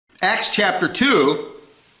Acts chapter 2,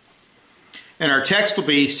 and our text will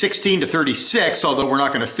be 16 to 36, although we're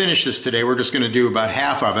not going to finish this today. We're just going to do about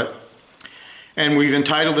half of it. And we've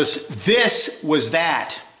entitled This Was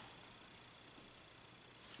That.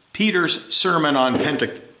 Peter's sermon on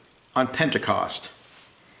Pentecost.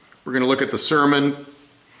 We're going to look at the sermon.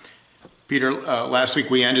 Last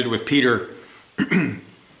week we ended with Peter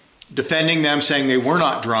defending them, saying they were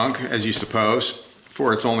not drunk, as you suppose,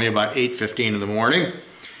 for it's only about 8:15 in the morning.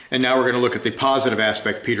 And now we're going to look at the positive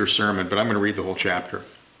aspect of Peter's sermon, but I'm going to read the whole chapter.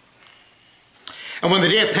 And when the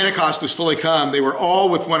day of Pentecost was fully come, they were all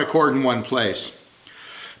with one accord in one place.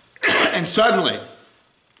 And suddenly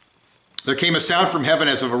there came a sound from heaven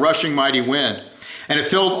as of a rushing mighty wind, and it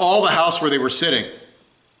filled all the house where they were sitting.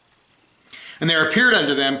 And there appeared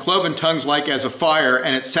unto them cloven tongues like as of fire,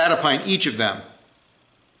 and it sat upon each of them.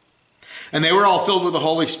 And they were all filled with the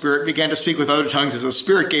Holy Spirit, and began to speak with other tongues as the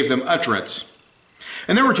Spirit gave them utterance.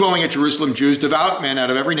 And there were dwelling at Jerusalem Jews, devout men out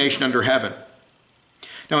of every nation under heaven.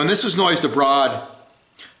 Now when this was noised abroad,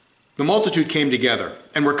 the multitude came together,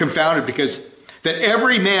 and were confounded, because that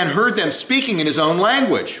every man heard them speaking in his own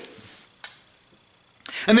language.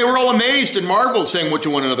 And they were all amazed and marveled, saying to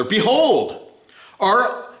one another, Behold,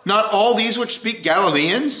 are not all these which speak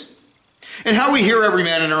Galileans? And how we hear every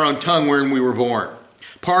man in our own tongue wherein we were born?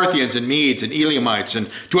 Parthians and Medes and Elamites and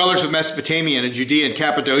dwellers of Mesopotamia and Judea and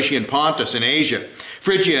Cappadocia and Pontus and Asia,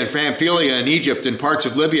 Phrygia and Pamphylia and Egypt and parts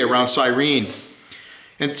of Libya around Cyrene,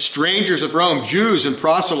 and strangers of Rome, Jews and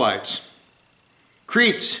proselytes,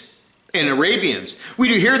 Cretes and Arabians. We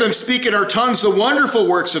do hear them speak in our tongues the wonderful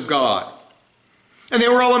works of God. And they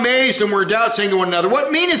were all amazed and were in doubt, saying to one another,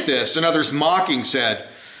 What meaneth this? And others mocking said,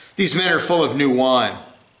 These men are full of new wine.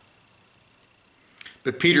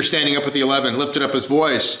 But Peter, standing up with the 11, lifted up his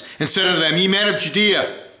voice and said unto them, Ye men of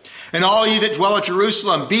Judea, and all ye that dwell at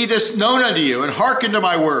Jerusalem, be this known unto you, and hearken to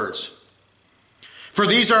my words. For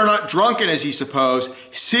these are not drunken, as ye suppose,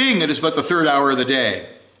 seeing it is but the third hour of the day.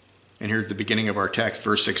 And here's the beginning of our text,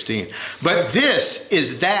 verse 16. But this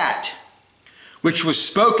is that which was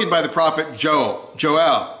spoken by the prophet Joel.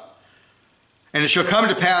 And it shall come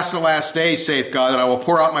to pass in the last days, saith God, that I will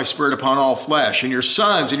pour out my spirit upon all flesh, and your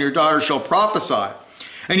sons and your daughters shall prophesy,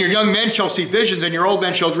 and your young men shall see visions, and your old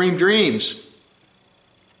men shall dream dreams.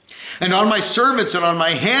 And on my servants and on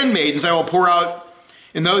my handmaidens I will pour out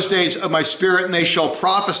in those days of my spirit, and they shall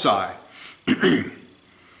prophesy. And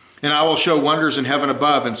I will show wonders in heaven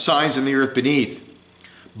above, and signs in the earth beneath,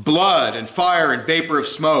 blood and fire and vapor of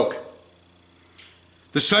smoke.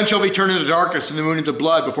 The sun shall be turned into darkness, and the moon into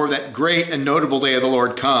blood, before that great and notable day of the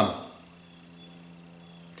Lord come.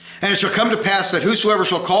 And it shall come to pass that whosoever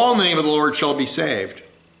shall call on the name of the Lord shall be saved.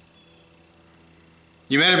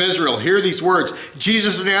 You men of Israel, hear these words.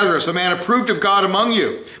 Jesus of Nazareth, a man approved of God among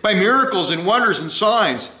you, by miracles and wonders and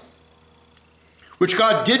signs, which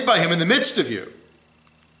God did by him in the midst of you,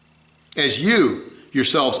 as you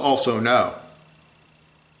yourselves also know.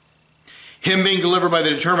 Him being delivered by the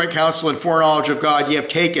determinate counsel and foreknowledge of God ye have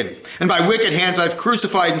taken, and by wicked hands I have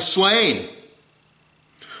crucified and slain,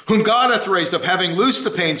 whom God hath raised up, having loosed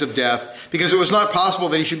the pains of death, because it was not possible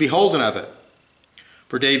that he should be holden of it.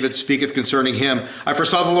 For David speaketh concerning him, I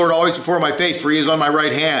foresaw the Lord always before my face, for he is on my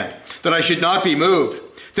right hand, that I should not be moved.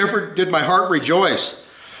 Therefore did my heart rejoice,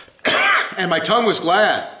 and my tongue was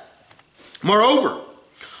glad. Moreover,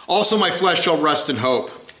 also my flesh shall rest in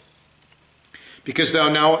hope. Because thou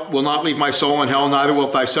now wilt not leave my soul in hell, neither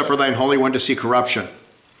wilt thou suffer thine Holy One to see corruption.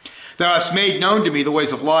 Thou hast made known to me the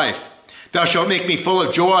ways of life. Thou shalt make me full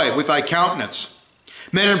of joy with thy countenance.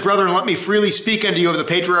 Men and brethren, let me freely speak unto you of the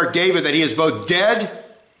patriarch David, that he is both dead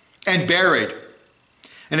and buried,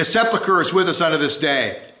 and his sepulchre is with us unto this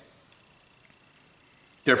day.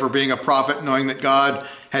 Therefore, being a prophet, knowing that God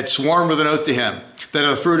had sworn with an oath to him, that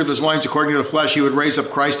of the fruit of his loins according to the flesh he would raise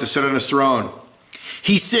up Christ to sit on his throne.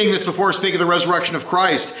 He, seeing this before, spake of the resurrection of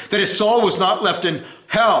Christ, that his soul was not left in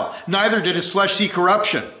hell, neither did his flesh see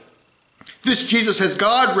corruption. This Jesus has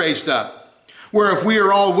God raised up, whereof we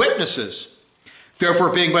are all witnesses.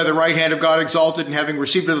 Therefore, being by the right hand of God exalted, and having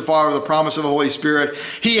received of the Father the promise of the Holy Spirit,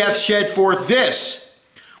 he hath shed forth this,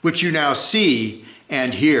 which you now see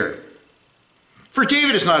and hear. For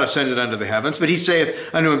David is not ascended unto the heavens, but he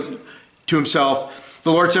saith to himself,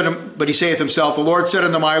 the Lord said, but he saith himself, the Lord said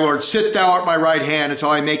unto my Lord, Sit thou at my right hand until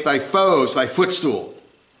I make thy foes thy footstool.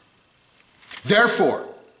 Therefore,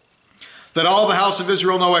 that all the house of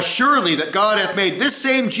Israel know assuredly that God hath made this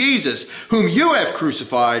same Jesus, whom you have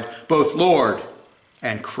crucified, both Lord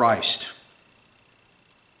and Christ.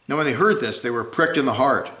 Now when they heard this, they were pricked in the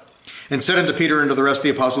heart, and said unto Peter and to the rest of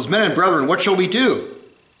the apostles, Men and brethren, what shall we do?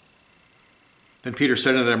 Then Peter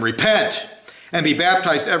said unto them, Repent, and be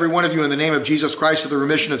baptized, every one of you, in the name of Jesus Christ for the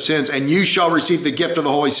remission of sins, and you shall receive the gift of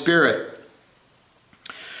the Holy Spirit.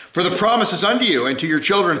 For the promise is unto you and to your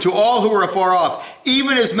children, to all who are afar off,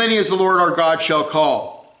 even as many as the Lord our God shall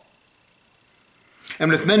call. And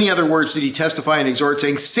with many other words did he testify and exhort,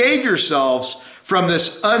 saying, save yourselves from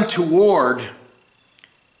this untoward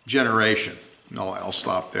generation. No, I'll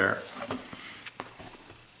stop there.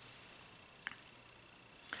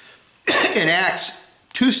 In Acts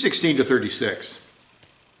 2:16 to 36,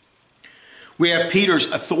 we have Peter's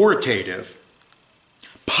authoritative,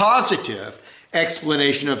 positive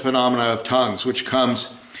explanation of phenomena of tongues, which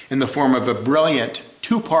comes in the form of a brilliant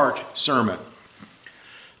two-part sermon.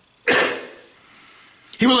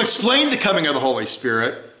 He will explain the coming of the Holy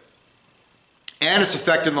Spirit and its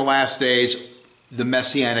effect in the last days, the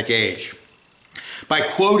Messianic age, by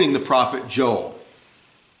quoting the prophet Joel.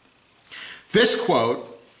 This quote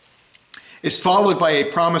is followed by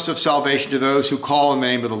a promise of salvation to those who call in the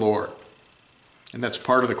name of the Lord. And that's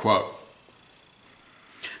part of the quote.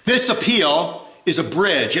 This appeal is a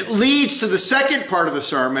bridge. It leads to the second part of the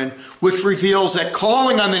sermon, which reveals that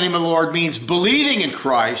calling on the name of the Lord means believing in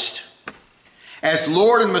Christ as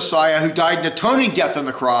Lord and Messiah, who died an atoning death on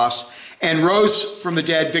the cross and rose from the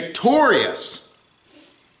dead victorious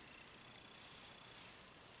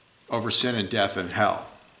over sin and death and hell.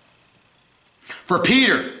 For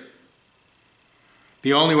Peter,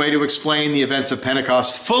 the only way to explain the events of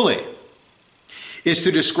Pentecost fully is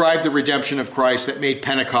to describe the redemption of Christ that made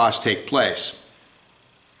Pentecost take place.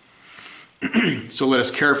 So let us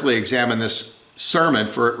carefully examine this sermon,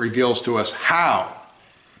 for it reveals to us how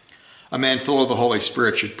a man full of the Holy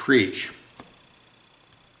Spirit should preach.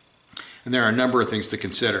 And there are a number of things to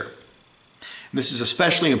consider. And this is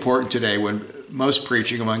especially important today when most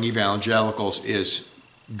preaching among evangelicals is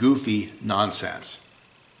goofy nonsense.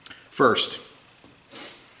 First,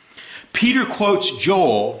 Peter quotes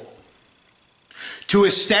Joel to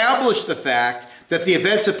establish the fact that the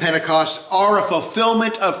events of Pentecost are a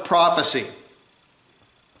fulfillment of prophecy.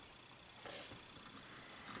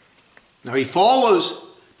 Now he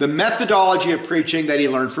follows the methodology of preaching that he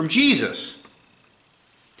learned from Jesus.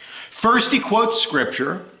 First he quotes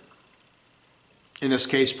scripture, in this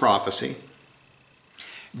case prophecy.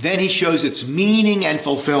 Then he shows its meaning and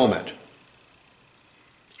fulfillment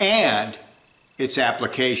and its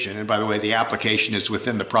application. And by the way, the application is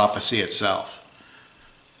within the prophecy itself.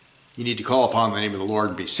 You need to call upon the name of the Lord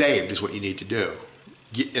and be saved is what you need to do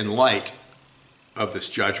in light of this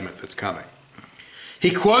judgment that's coming. He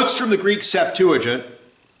quotes from the Greek Septuagint.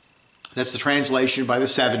 That's the translation by the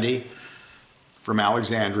 70 from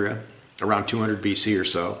Alexandria, around 200 BC or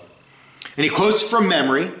so. And he quotes from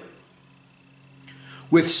memory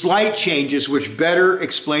with slight changes, which better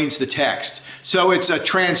explains the text. So it's a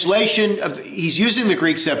translation of, he's using the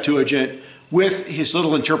Greek Septuagint with his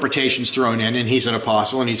little interpretations thrown in, and he's an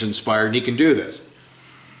apostle and he's inspired and he can do this.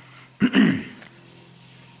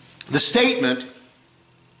 The statement,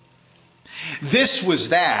 this was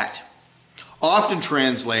that, often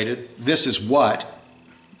translated, this is what,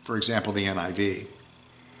 for example, the NIV,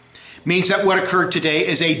 means that what occurred today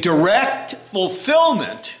is a direct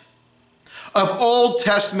fulfillment of Old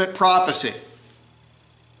Testament prophecy.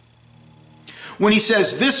 When he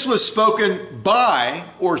says this was spoken by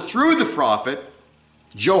or through the prophet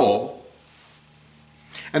Joel,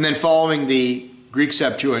 and then following the Greek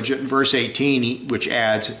Septuagint in verse 18, which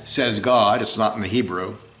adds, says God, it's not in the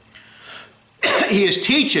Hebrew, he is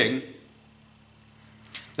teaching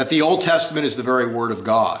that the Old Testament is the very word of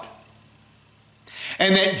God.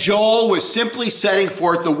 And that Joel was simply setting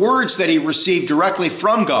forth the words that he received directly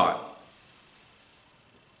from God.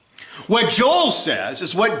 What Joel says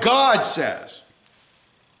is what God says.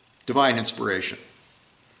 Divine inspiration.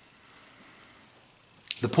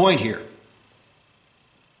 The point here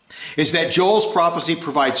is that Joel's prophecy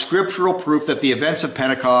provides scriptural proof that the events of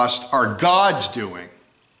Pentecost are God's doing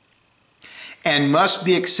and must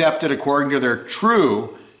be accepted according to their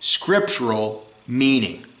true scriptural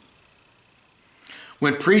meaning.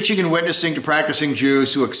 When preaching and witnessing to practicing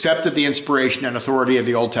Jews who accepted the inspiration and authority of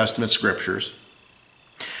the Old Testament scriptures,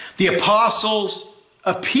 the apostles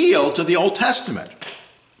appeal to the Old Testament,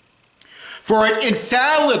 for it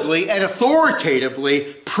infallibly and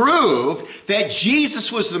authoritatively proved that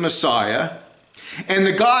Jesus was the Messiah and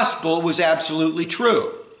the gospel was absolutely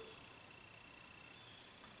true.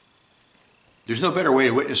 There's no better way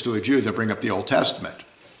to witness to a Jew than bring up the Old Testament.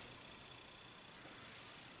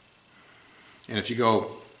 And if you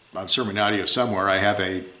go on sermon audio somewhere, I have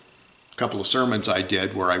a couple of sermons I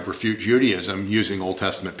did where I refute Judaism using Old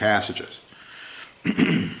Testament passages.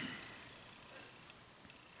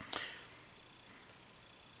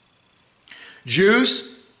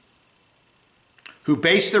 Jews who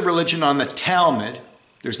base their religion on the Talmud,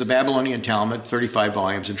 there's the Babylonian Talmud, 35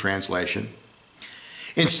 volumes in translation,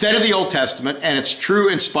 instead of the Old Testament and its true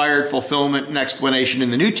inspired fulfillment and explanation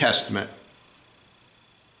in the New Testament,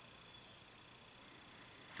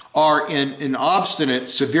 are in an obstinate,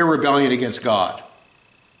 severe rebellion against God.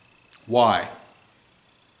 Why?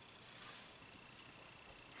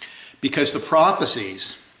 Because the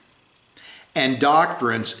prophecies and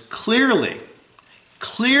doctrines clearly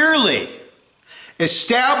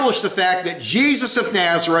establish the fact that Jesus of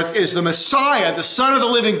Nazareth is the Messiah, the Son of the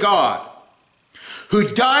living God, who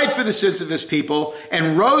died for the sins of his people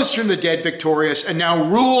and rose from the dead victorious and now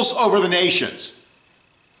rules over the nations.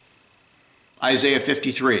 Isaiah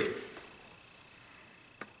 53.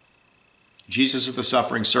 Jesus is the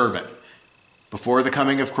suffering servant. Before the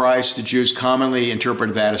coming of Christ, the Jews commonly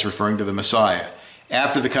interpreted that as referring to the Messiah.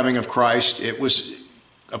 After the coming of Christ, it was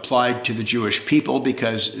applied to the Jewish people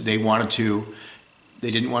because they didn't want to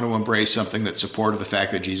embrace something that supported the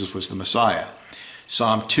fact that Jesus was the Messiah.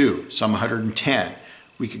 Psalm 2, Psalm 110.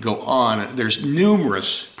 We could go on. There's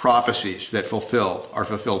numerous prophecies that are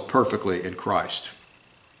fulfilled perfectly in Christ.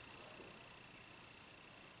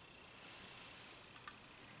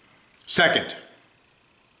 Second,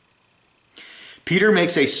 Peter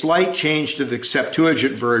makes a slight change to the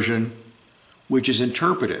Septuagint version, which is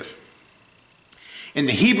interpretive. In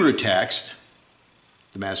the Hebrew text,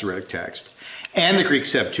 the Masoretic text, and the Greek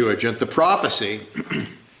Septuagint, the prophecy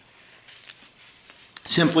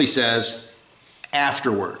simply says,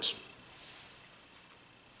 afterwards.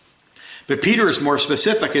 But Peter is more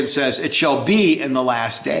specific and says, it shall be in the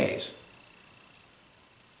last days.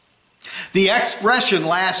 The expression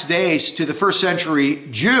last days to the first century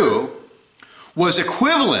Jew was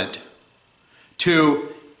equivalent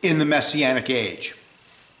to in the Messianic age.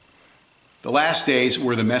 The last days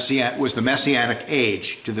was the Messianic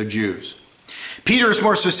age to the Jews. Peter is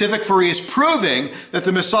more specific, for he is proving that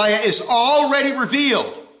the Messiah is already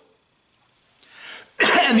revealed.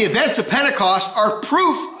 And the events of Pentecost are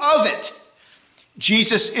proof of it.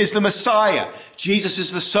 Jesus is the Messiah. Jesus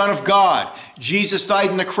is the Son of God. Jesus died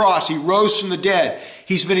on the cross. He rose from the dead.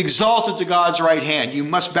 He's been exalted to God's right hand. You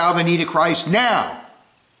must bow the knee to Christ now.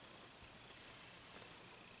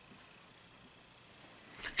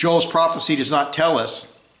 Joel's prophecy does not tell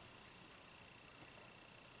us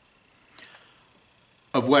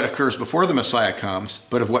of what occurs before the Messiah comes,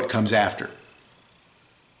 but of what comes after.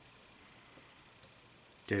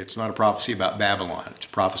 It's not a prophecy about Babylon. It's a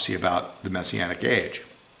prophecy about the Messianic age.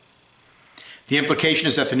 The implication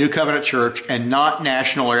is that the New Covenant Church, and not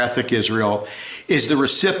national or ethnic Israel, is the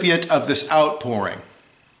recipient of this outpouring.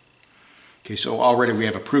 Okay, so already we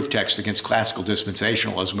have a proof text against classical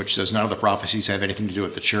dispensationalism, which says none of the prophecies have anything to do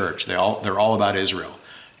with the church. They're all about Israel.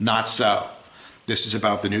 Not so. This is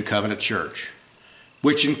about the New Covenant Church,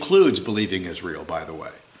 which includes believing Israel, by the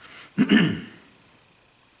way.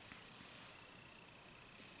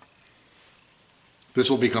 This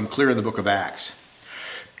will become clear in the book of Acts.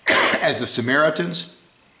 As the Samaritans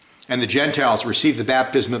and the Gentiles receive the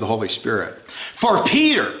baptism of the Holy Spirit. For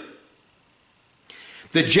Peter,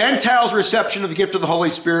 the Gentiles' reception of the gift of the Holy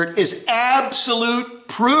Spirit is absolute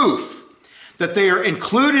proof that they are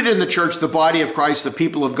included in the church, the body of Christ, the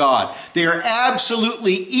people of God. They are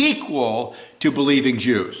absolutely equal to believing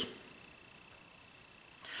Jews.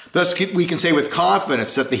 Thus, we can say with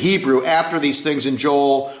confidence that the Hebrew after these things in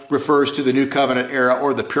Joel refers to the New Covenant era,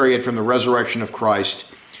 or the period from the resurrection of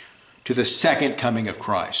Christ to the second coming of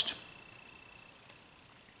Christ.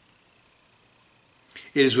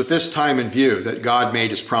 It is with this time in view that God made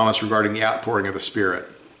his promise regarding the outpouring of the Spirit.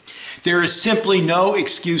 There is simply no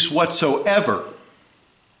excuse whatsoever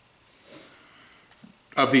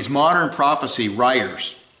of these modern prophecy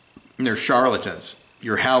writers, and they're charlatans,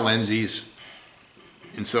 your Hal Lindsays,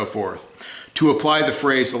 and so forth, to apply the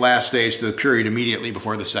phrase the last days to the period immediately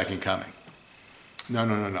before the second coming.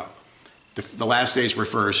 No. The last days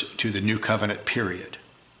refers to the New Covenant period.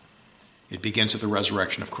 It begins at the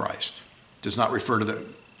resurrection of Christ. It does not refer to the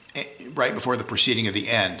right before the preceding of the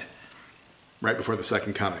end, right before the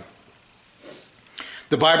second coming.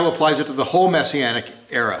 The Bible applies it to the whole Messianic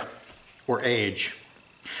era or age,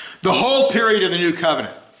 the whole period of the New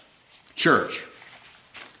Covenant church.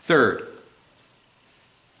 Third,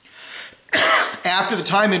 after the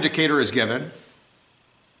time indicator is given,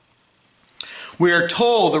 we are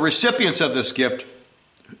told the recipients of this gift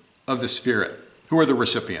of the Spirit. Who are the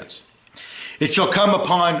recipients? It shall come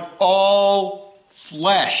upon all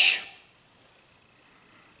flesh.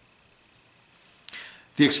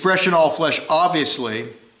 The expression all flesh obviously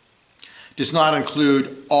does not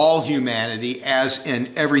include all humanity, as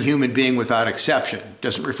in every human being without exception. It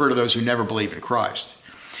doesn't refer to those who never believe in Christ.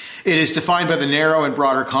 It is defined by the narrow and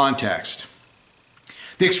broader context.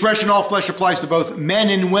 The expression all flesh applies to both men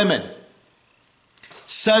and women,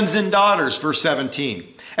 sons and daughters, verse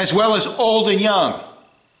 17, as well as old and young.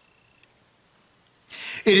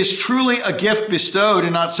 It is truly a gift bestowed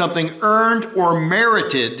and not something earned or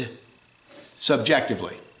merited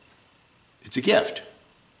subjectively. It's a gift.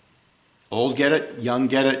 Old get it, young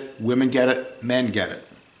get it, women get it, men get it.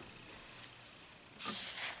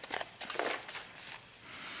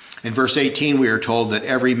 In verse 18, we are told that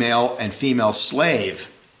every male and female slave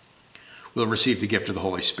will receive the gift of the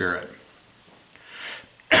Holy Spirit.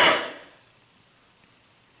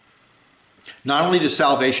 Not only does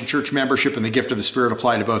salvation, church membership, and the gift of the Spirit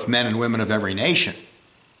apply to both men and women of every nation,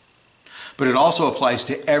 but it also applies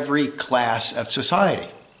to every class of society.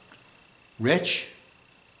 Rich,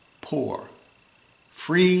 poor,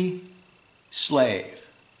 free, slave,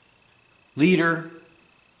 leader,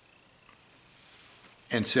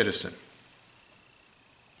 and citizen.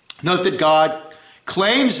 Note that God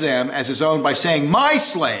claims them as his own by saying, my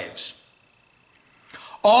slaves.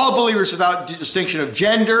 All believers without distinction of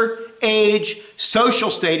gender, age,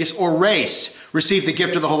 social status, or race receive the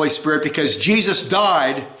gift of the Holy Spirit because Jesus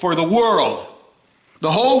died for the world,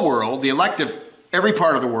 the whole world, the elective, every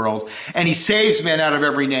part of the world, and he saves men out of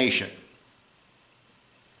every nation.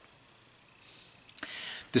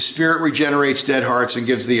 The Spirit regenerates dead hearts and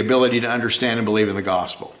gives the ability to understand and believe in the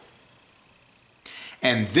gospel.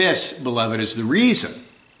 And this, beloved, is the reason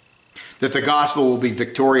that the gospel will be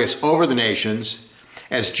victorious over the nations,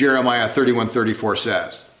 as Jeremiah 31:34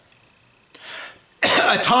 says.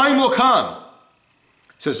 A time will come,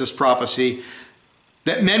 says this prophecy,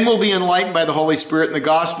 that men will be enlightened by the Holy Spirit and the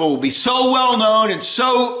gospel will be so well known and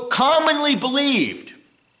so commonly believed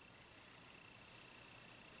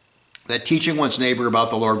that teaching one's neighbor about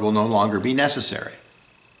the Lord will no longer be necessary.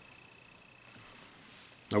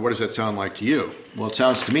 Now, what does that sound like to you? Well, it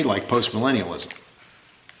sounds to me like postmillennialism.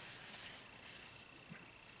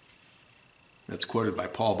 That's quoted by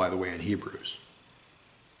Paul, by the way, in Hebrews.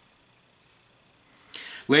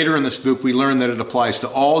 Later in this book, we learn that it applies to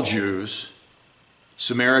all Jews,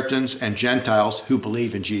 Samaritans, and Gentiles who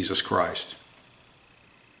believe in Jesus Christ.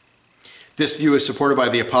 This view is supported by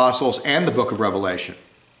the apostles and the book of Revelation.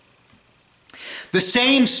 The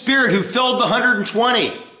same Spirit who filled the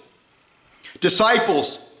 120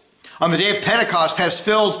 disciples on the day of Pentecost has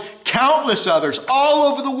filled countless others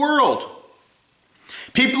all over the world.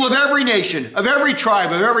 People of every nation, of every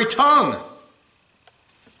tribe, of every tongue.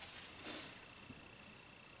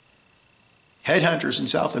 Headhunters in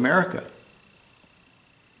South America.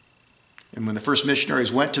 And when the first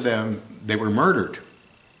missionaries went to them, they were murdered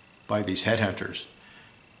by these headhunters.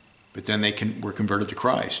 But then they were converted to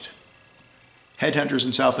Christ. Headhunters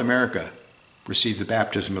in South America received the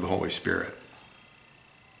baptism of the Holy Spirit.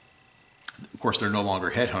 Of course, they're no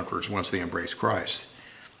longer headhunters once they embrace Christ.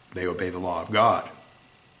 They obey the law of God.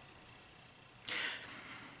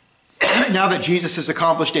 Now that Jesus has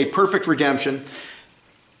accomplished a perfect redemption,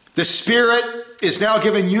 the Spirit is now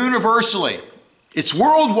given universally. It's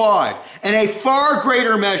worldwide, and a far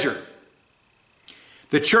greater measure.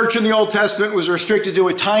 The church in the Old Testament was restricted to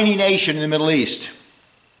a tiny nation in the Middle East.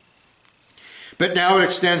 But now it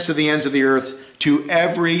extends to the ends of the earth, to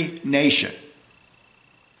every nation.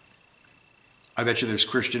 I bet you there's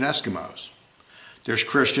Christian Eskimos. There's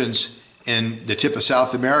Christians in the tip of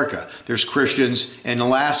South America. There's Christians in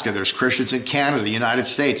Alaska. There's Christians in Canada, the United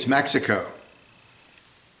States, Mexico.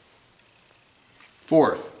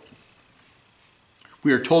 Fourth,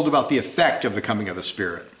 we are told about the effect of the coming of the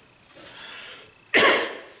Spirit.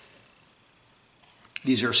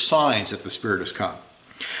 These are signs that the Spirit has come.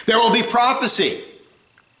 There will be prophecy,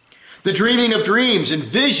 the dreaming of dreams and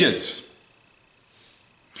visions.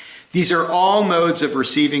 These are all modes of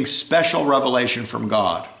receiving special revelation from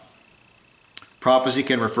God. Prophecy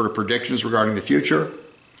can refer to predictions regarding the future,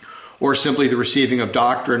 or simply the receiving of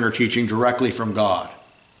doctrine or teaching directly from God.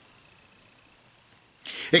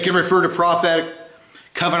 It can refer to prophetic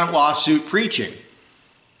covenant lawsuit preaching,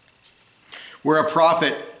 where a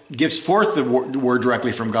prophet gives forth the word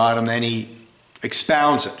directly from God and then he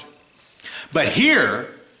expounds it. But here,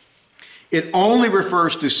 it only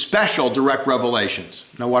refers to special direct revelations.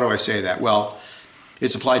 Now, why do I say that? Well,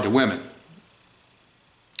 it's applied to women.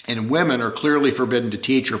 And women are clearly forbidden to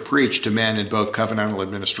teach or preach to men in both covenantal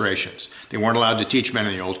administrations. They weren't allowed to teach men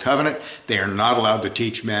in the Old Covenant. They are not allowed to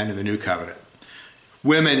teach men in the New Covenant.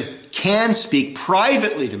 Women can speak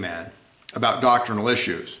privately to men about doctrinal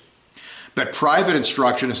issues, but private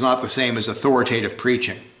instruction is not the same as authoritative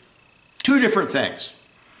preaching. Two different things.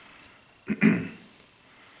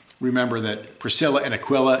 Remember that Priscilla and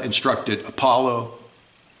Aquila instructed Apollo.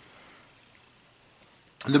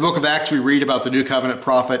 In the book of Acts, we read about the New Covenant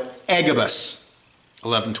prophet Agabus,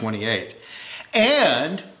 1128.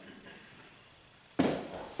 And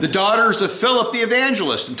the daughters of Philip the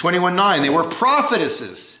evangelist in 21:9. They were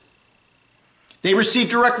prophetesses. They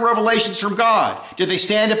received direct revelations from God. Did they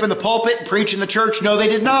stand up in the pulpit and preach in the church? No, they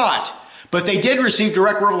did not. But they did receive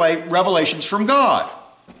direct revelations from God.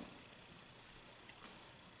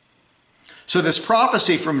 So this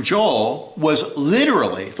prophecy from Joel was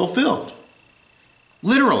literally fulfilled.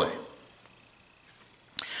 Literally.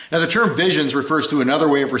 Now the term visions refers to another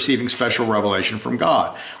way of receiving special revelation from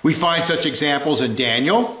God. We find such examples in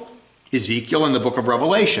Daniel, Ezekiel, and the book of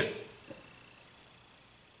Revelation.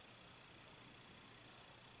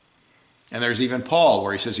 And there's even Paul,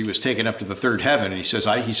 where he says he was taken up to the third heaven. And he says,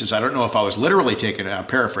 I don't know if I was literally taken, I'm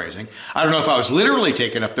paraphrasing, I don't know if I was literally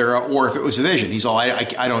taken up there or if it was a vision. He's all,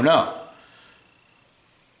 I don't know.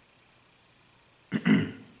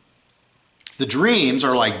 The dreams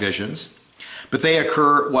are like visions, but they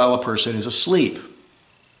occur while a person is asleep.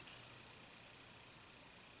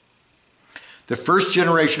 The first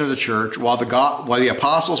generation of the church, while the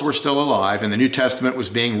apostles were still alive and the New Testament was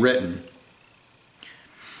being written,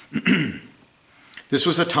 this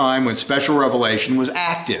was a time when special revelation was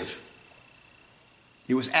active.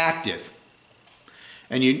 It was active.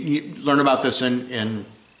 And you learn about this in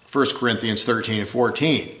 1 Corinthians 13 and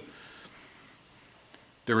 14.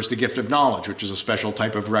 There was the gift of knowledge, which is a special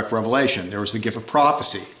type of direct revelation. There was the gift of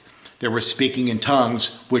prophecy. There was speaking in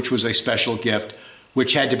tongues, which was a special gift,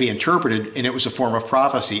 which had to be interpreted, and it was a form of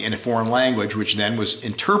prophecy in a foreign language, which then was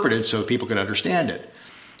interpreted so people could understand it.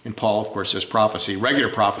 And Paul, of course, says prophecy, regular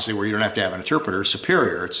prophecy, where you don't have to have an interpreter, is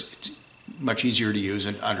superior. It's much easier to use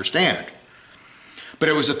and understand. But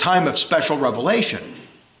it was a time of special revelation.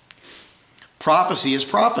 Prophecy is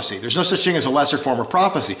prophecy. There's no such thing as a lesser form of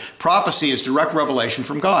prophecy. Prophecy is direct revelation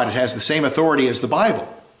from God. It has the same authority as the Bible.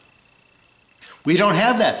 We don't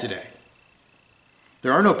have that today.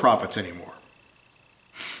 There are no prophets anymore.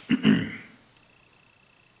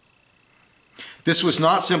 This was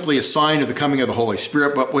not simply a sign of the coming of the Holy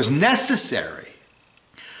Spirit, but was necessary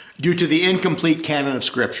due to the incomplete canon of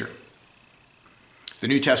Scripture. The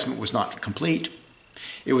New Testament was not complete.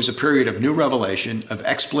 It was a period of new revelation, of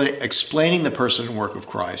explaining the person and work of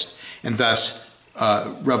Christ, and thus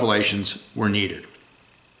revelations were needed.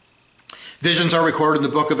 Visions are recorded in the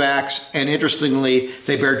book of Acts, and interestingly,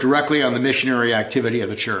 they bear directly on the missionary activity of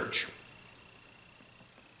the church.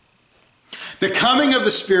 The coming of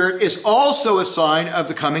the Spirit is also a sign of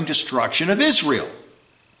the coming destruction of Israel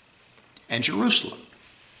and Jerusalem.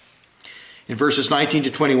 In verses 19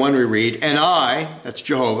 to 21 we read, "And I," that's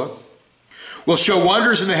Jehovah, "will show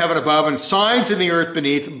wonders in the heaven above and signs in the earth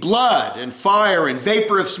beneath, blood and fire and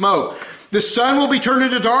vapor of smoke. The sun will be turned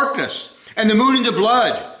into darkness and the moon into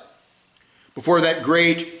blood before that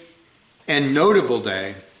great and notable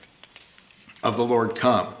day of the Lord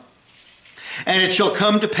come. And it shall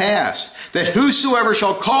come to pass that whosoever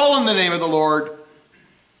shall call on the name of the Lord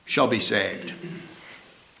shall be saved."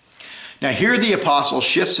 Now here the apostle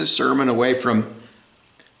shifts his sermon away from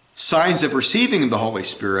signs of receiving the Holy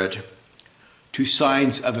Spirit to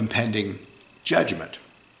signs of impending judgment.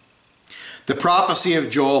 The prophecy of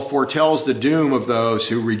Joel foretells the doom of those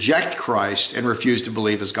who reject Christ and refuse to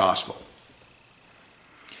believe his gospel.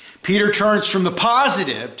 Peter turns from the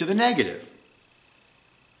positive to the negative.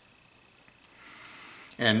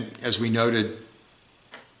 And as we noted,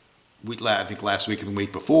 I think last week and the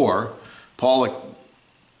week before, Paul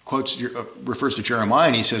refers to Jeremiah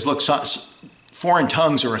and he says, look, foreign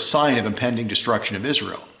tongues are a sign of impending destruction of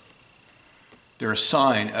Israel. They're a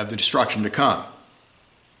sign of the destruction to come.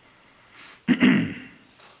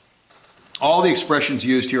 All the expressions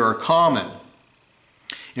used here are common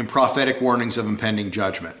in prophetic warnings of impending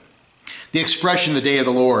judgment. The expression, the day of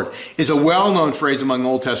the Lord, is a well-known phrase among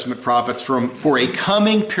Old Testament prophets for a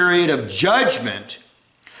coming period of judgment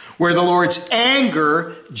where the Lord's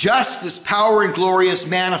anger, justice, power, and glory is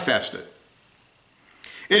manifested.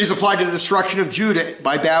 It is applied to the destruction of Judah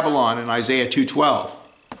by Babylon in Isaiah 2:12.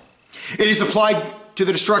 It is applied to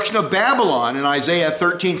the destruction of Babylon in Isaiah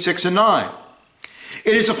 13:6 and 9.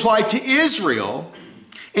 It is applied to Israel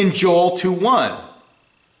in Joel 2:1.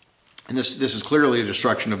 And this is clearly the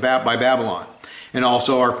destruction by Babylon. And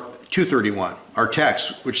also our 2:31, our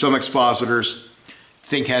text, which some expositors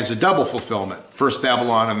think has a double fulfillment. First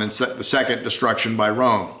Babylon and then the second destruction by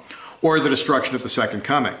Rome, or the destruction of the second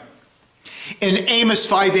coming. In Amos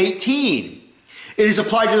 5:18, it is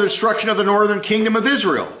applied to the destruction of the northern kingdom of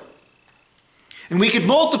Israel. And we could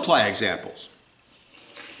multiply examples.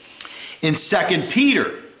 In 2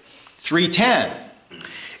 Peter 3:10,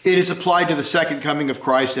 it is applied to the second coming of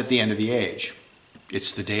Christ at the end of the age.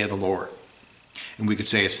 It's the day of the Lord. And we could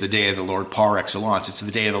say it's the day of the Lord par excellence. It's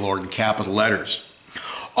the day of the Lord in capital letters.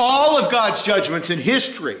 All of God's judgments in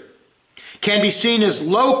history can be seen as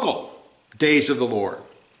local days of the Lord.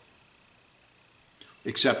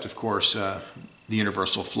 Except, of course, the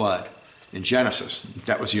universal flood in Genesis.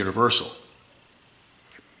 That was universal.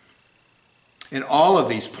 And all of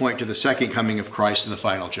these point to the second coming of Christ and the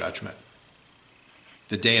final judgment.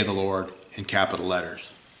 The day of the Lord in capital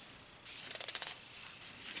letters.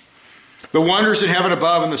 The wonders in heaven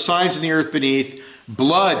above and the signs in the earth beneath,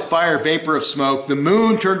 blood, fire, vapor of smoke, the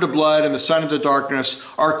moon turned to blood and the sun into darkness,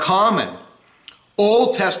 are common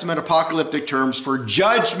Old Testament apocalyptic terms for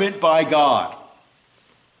judgment by God.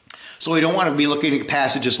 So we don't want to be looking at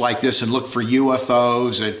passages like this and look for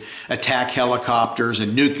UFOs and attack helicopters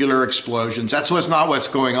and nuclear explosions. That's not what's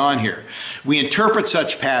going on here. We interpret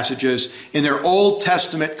such passages in their Old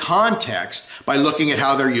Testament context by looking at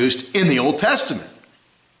how they're used in the Old Testament.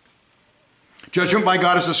 Judgment by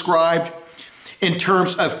God is described in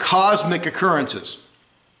terms of cosmic occurrences.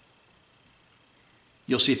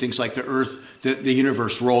 You'll see things like the earth, the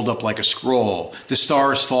universe rolled up like a scroll. The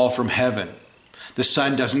stars fall from heaven. The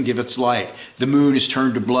sun doesn't give its light. The moon is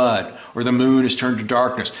turned to blood, or the moon is turned to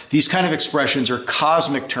darkness. These kind of expressions are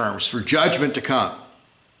cosmic terms for judgment to come.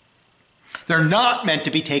 They're not meant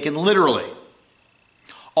to be taken literally.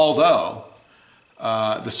 Although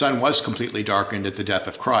the sun was completely darkened at the death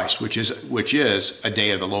of Christ, which is a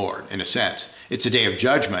day of the Lord, in a sense. It's a day of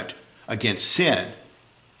judgment against sin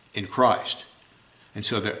in Christ. And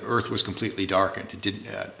so the earth was completely darkened.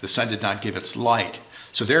 The sun did not give its light.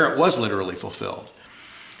 So there it was literally fulfilled.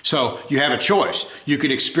 So you have a choice. You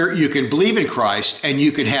can believe in Christ and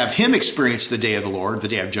you can have him experience the day of the Lord, the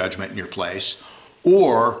day of judgment in your place.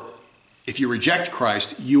 Or if you reject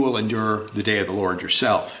Christ, you will endure the day of the Lord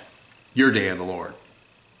yourself, your day of the Lord.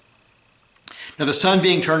 Now the sun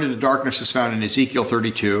being turned into darkness is found in Ezekiel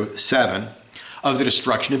 32:7 of the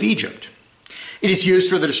destruction of Egypt. It is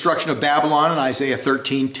used for the destruction of Babylon in Isaiah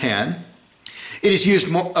 13:10. It is used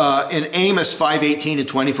in Amos 5:18 and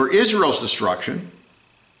 20 for Israel's destruction.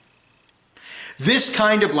 This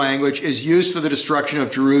kind of language is used for the destruction of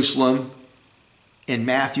Jerusalem in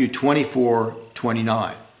Matthew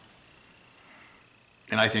 24:29.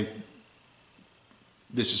 And I think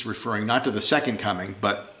this is referring not to the second coming,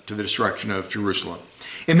 but to the destruction of Jerusalem.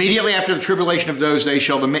 Immediately after the tribulation of those days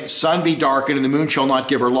shall the sun be darkened and the moon shall not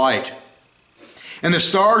give her light. And the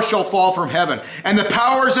stars shall fall from heaven, and the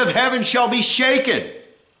powers of heaven shall be shaken.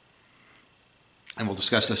 And we'll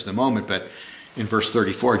discuss this in a moment, but in verse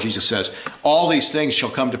 34, Jesus says, all these things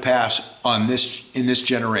shall come to pass in this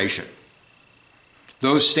generation.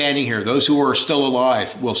 Those standing here, those who are still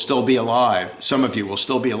alive, will still be alive. Some of you will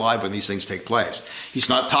still be alive when these things take place. He's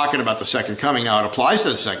not talking about the second coming. Now, it applies to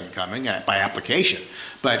the second coming by application,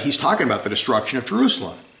 but he's talking about the destruction of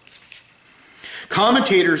Jerusalem.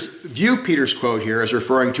 Commentators view Peter's quote here as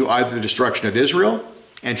referring to either the destruction of Israel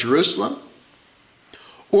and Jerusalem,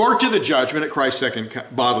 or to the judgment at Christ's second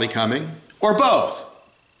bodily coming, or both.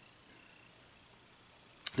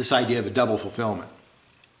 This idea of a double fulfillment.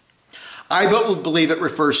 I believe it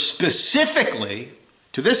refers specifically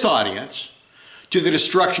to this audience, to the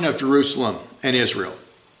destruction of Jerusalem and Israel.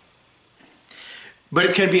 But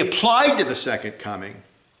it can be applied to the second coming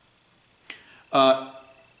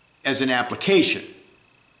as an application.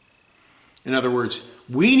 In other words,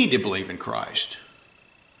 we need to believe in Christ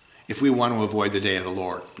if we want to avoid the day of the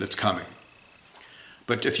Lord that's coming.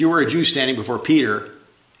 But if you were a Jew standing before Peter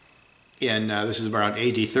this is around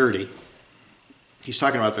AD 30, he's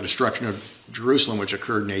talking about the destruction of Jerusalem, which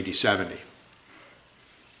occurred in AD 70.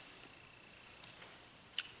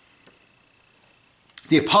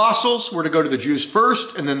 The apostles were to go to the Jews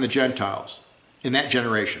first and then the Gentiles in that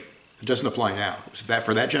generation. It doesn't apply now. It's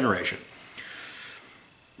for that generation.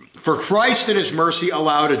 For Christ in his mercy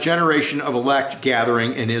allowed a generation of elect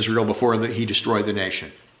gathering in Israel before he destroyed the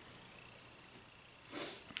nation.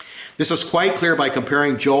 This is quite clear by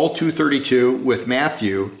comparing Joel 2:32 with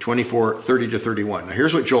Matthew 24:30-31. Now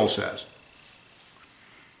here's what Joel says.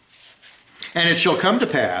 And it shall come to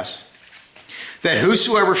pass that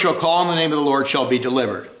whosoever shall call on the name of the Lord shall be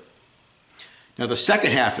delivered. Now the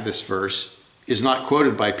second half of this verse is not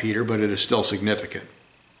quoted by Peter, but it is still significant.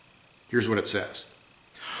 Here's what it says.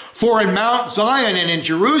 For in Mount Zion and in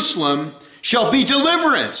Jerusalem shall be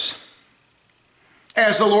deliverance,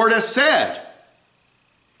 as the Lord hath said,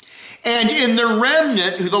 and in the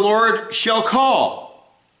remnant who the Lord shall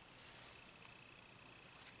call.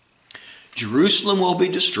 Jerusalem will be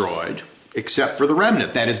destroyed, except for the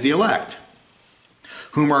remnant, that is the elect,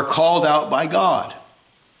 whom are called out by God.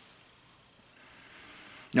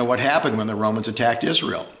 Now, what happened when the Romans attacked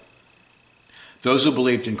Israel? Those who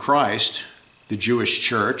believed in Christ, the Jewish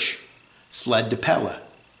church, fled to Pella.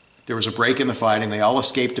 There was a break in the fighting. They all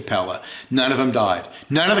escaped to Pella. None of them died.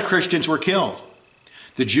 None of the Christians were killed.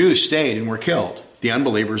 The Jews stayed and were killed. The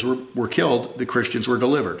unbelievers were killed. The Christians were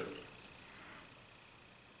delivered.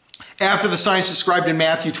 After the signs described in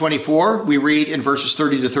Matthew 24, we read in verses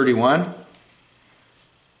 30 to 31,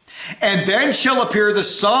 "And then shall appear the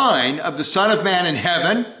sign of the Son of Man in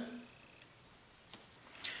heaven."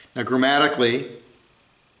 Now, grammatically,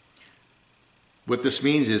 what this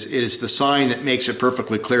means is it is the sign that makes it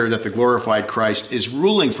perfectly clear that the glorified Christ is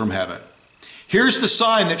ruling from heaven. Here's the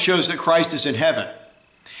sign that shows that Christ is in heaven.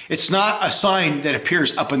 It's not a sign that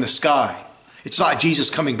appears up in the sky. It's not Jesus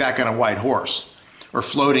coming back on a white horse or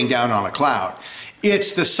floating down on a cloud.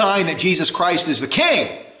 It's the sign that Jesus Christ is the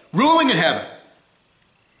King, ruling in heaven.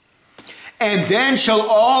 "And then shall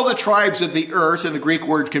all the tribes of the earth," and the Greek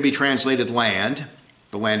word can be translated land,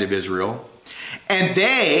 the land of Israel, "and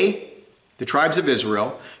they," the tribes of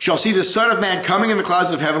Israel, "shall see the Son of Man coming in the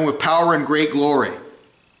clouds of heaven with power and great glory."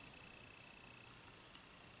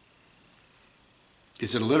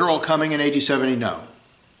 Is it a literal coming in AD 70? No.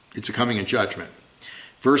 It's a coming in judgment.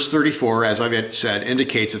 Verse 34, as I've said,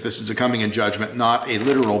 indicates that this is a coming in judgment, not a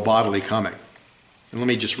literal bodily coming. And let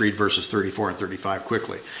me just read verses 34 and 35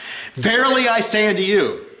 quickly. "Verily I say unto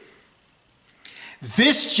you,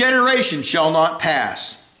 this generation shall not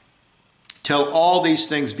pass till all these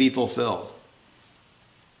things be fulfilled."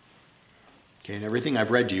 Okay, and everything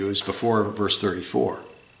I've read to you is before verse 34.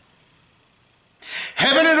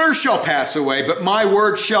 "Heaven and earth shall pass away, but my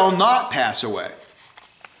word shall not pass away."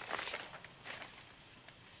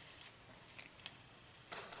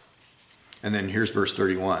 And then here's verse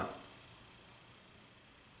 31.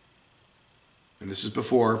 And this is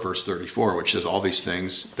before verse 34, which says all these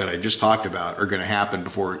things that I just talked about are going to happen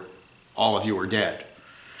before all of you are dead.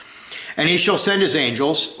 "And he shall send his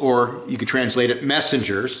angels," or you could translate it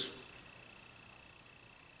messengers.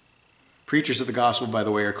 Preachers of the gospel, by the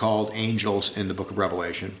way, are called angels in the book of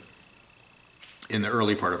Revelation, in the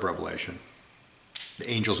early part of Revelation. The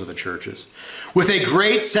angels of the churches. "With a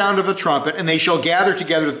great sound of a trumpet, and they shall gather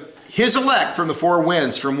together his elect from the four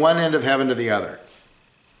winds, from one end of heaven to the other."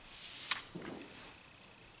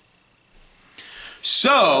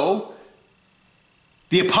 So,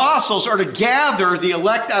 the apostles are to gather the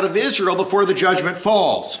elect out of Israel before the judgment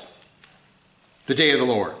falls, the day of the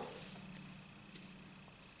Lord.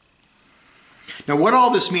 Now, what all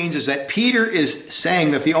this means is that Peter is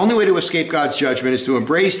saying that the only way to escape God's judgment is to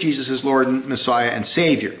embrace Jesus as Lord and Messiah and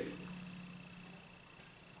Savior.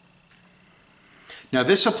 Now,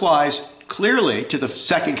 this applies clearly to the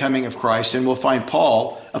second coming of Christ, and we'll find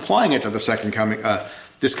Paul applying it to the second coming,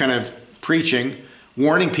 this kind of preaching,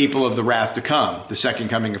 warning people of the wrath to come, the second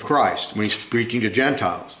coming of Christ, when he's preaching to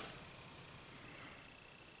Gentiles.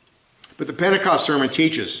 But the Pentecost sermon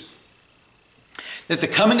teaches that the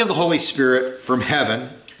coming of the Holy Spirit from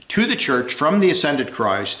heaven to the church from the ascended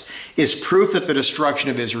Christ is proof that the destruction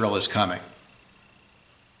of Israel is coming.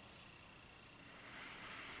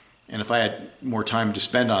 And if I had more time to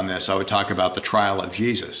spend on this, I would talk about the trial of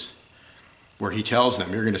Jesus, where he tells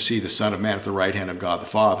them, "You're going to see the Son of Man at the right hand of God the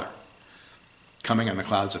Father, coming on the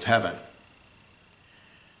clouds of heaven.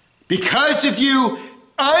 Because of you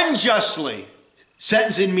unjustly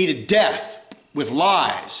sentencing me to death with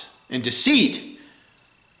lies and deceit,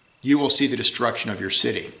 you will see the destruction of your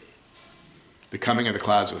city, the coming of the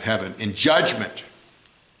clouds of heaven in judgment."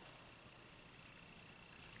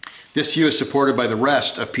 This view is supported by the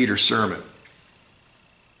rest of Peter's sermon,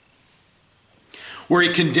 where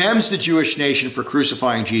he condemns the Jewish nation for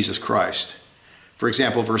crucifying Jesus Christ. For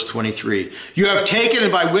example, verse 23, "You have taken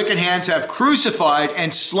and by wicked hands have crucified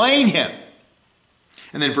and slain him."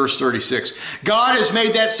 And then verse 36, "God has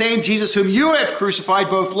made that same Jesus whom you have crucified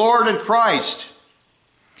both Lord and Christ."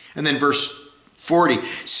 And then verse 40,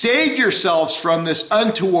 "Save yourselves from this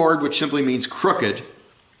untoward," which simply means crooked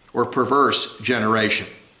or perverse generation.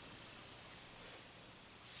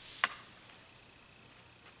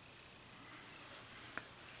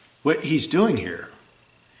 What he's doing here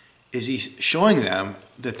is he's showing them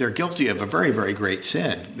that they're guilty of a very, very great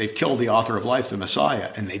sin. They've killed the author of life, the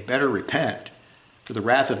Messiah, and they better repent, for the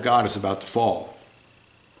wrath of God is about to fall.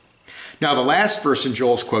 Now, the last verse in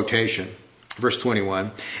Joel's quotation, verse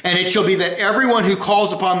 21, "And it shall be that everyone who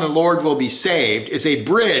calls upon the Lord will be saved," is a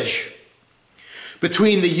bridge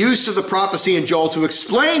between the use of the prophecy in Joel to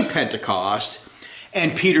explain Pentecost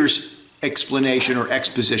and Peter's explanation or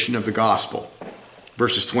exposition of the gospel.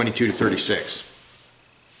 Verses 22 to 36.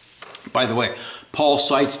 By the way, Paul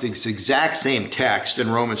cites this exact same text in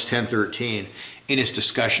Romans 10:13 in his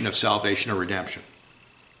discussion of salvation or redemption.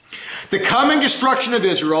 The coming destruction of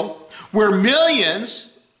Israel, where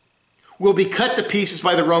millions will be cut to pieces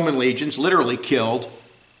by the Roman legions, literally killed,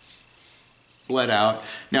 bled out.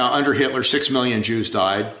 Now, under Hitler, 6 million Jews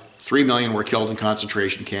died. 3 million were killed in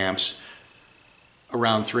concentration camps.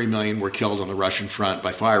 Around 3 million were killed on the Russian front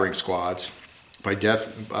by firing squads, by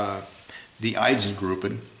death, the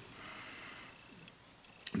Eisengruppen,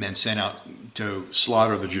 men sent out to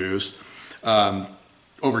slaughter the Jews.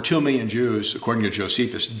 Over 2 million Jews, according to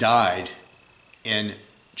Josephus, died in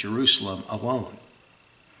Jerusalem alone.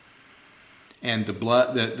 And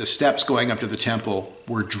the steps going up to the temple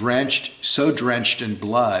were drenched, so drenched in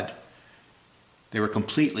blood, they were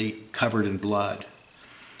completely covered in blood.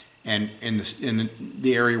 And in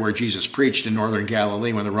the area where Jesus preached in northern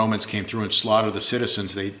Galilee, when the Romans came through and slaughtered the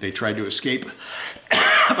citizens, they tried to escape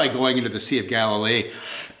by going into the Sea of Galilee.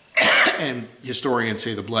 And historians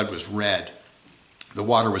say the blood was red. The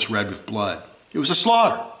water was red with blood. It was a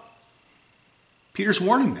slaughter. Peter's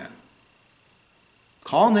warning them.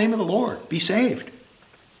 Call on the name of the Lord. Be saved.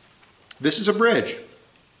 This is a bridge.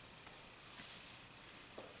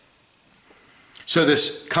 So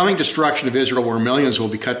this coming destruction of Israel, where millions will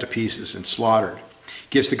be cut to pieces and slaughtered,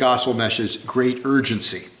 gives the gospel message great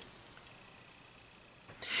urgency.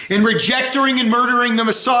 In rejecting and murdering the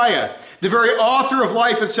Messiah, the very author of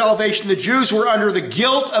life and salvation, the Jews were under the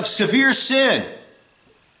guilt of severe sin.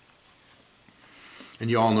 And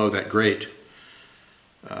you all know that great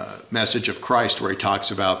message of Christ where he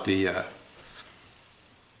talks about the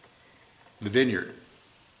vineyard.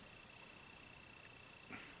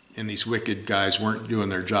 And these wicked guys weren't doing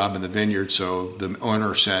their job in the vineyard, so the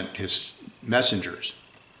owner sent his messengers.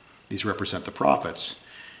 These represent the prophets.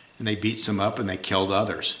 And they beat some up and they killed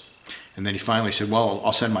others. And then he finally said, well,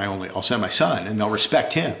 I'll send my son, and they'll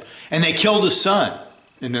respect him. And they killed his son.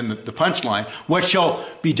 And then the punchline, what shall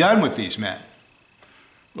be done with these men?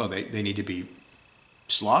 Well, they need to be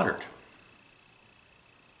slaughtered.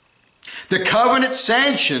 The covenant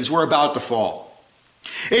sanctions were about to fall.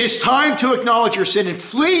 It is time to acknowledge your sin and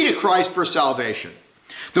flee to Christ for salvation.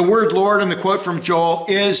 The word Lord in the quote from Joel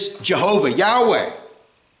is Jehovah, Yahweh.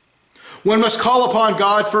 One must call upon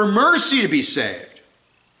God for mercy to be saved.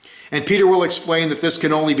 And Peter will explain that this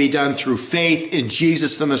can only be done through faith in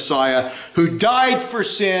Jesus the Messiah, who died for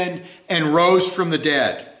sin and rose from the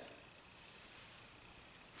dead.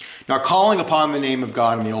 Now, calling upon the name of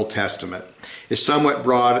God in the Old Testament is somewhat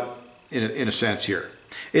broad in a sense here.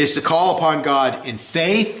 It is to call upon God in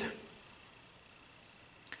faith,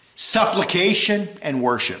 supplication, and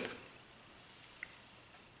worship.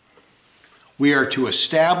 We are to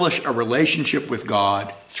establish a relationship with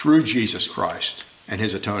God through Jesus Christ and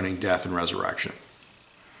his atoning death and resurrection.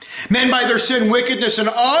 Men, by their sin, wickedness, and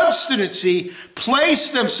obstinacy,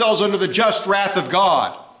 place themselves under the just wrath of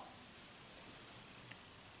God.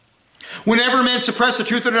 Whenever men suppress the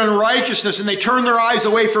truth and unrighteousness and they turn their eyes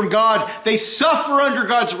away from God, they suffer under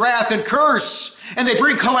God's wrath and curse, and they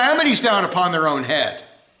bring calamities down upon their own head.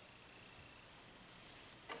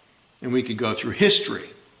 And we could go through history.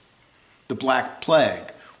 The Black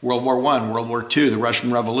Plague, World War I, World War II, the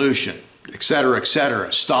Russian Revolution,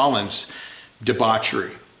 etc., Stalin's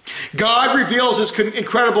debauchery. God reveals his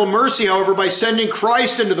incredible mercy, however, by sending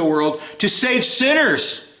Christ into the world to save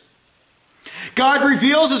sinners. God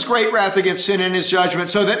reveals his great wrath against sin and his judgment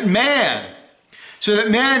so that men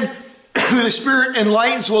who the Spirit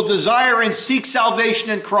enlightens will desire and seek salvation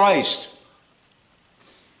in Christ.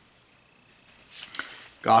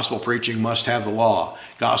 Gospel preaching must have the law.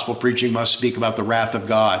 Gospel preaching must speak about the wrath of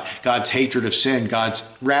God, God's hatred of sin, God's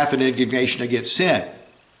wrath and indignation against sin.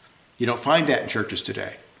 You don't find that in churches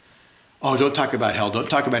today. Oh, don't talk about hell. Don't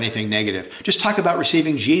talk about anything negative. Just talk about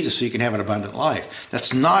receiving Jesus so you can have an abundant life.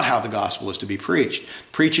 That's not how the gospel is to be preached.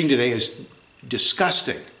 Preaching today is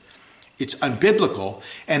disgusting. It's unbiblical,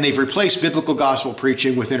 and they've replaced biblical gospel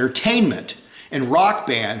preaching with entertainment and rock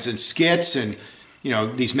bands and skits and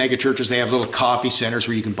these mega churches. They have little coffee centers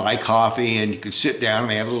where you can buy coffee and you can sit down,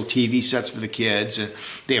 and they have little TV sets for the kids, and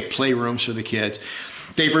they have playrooms for the kids.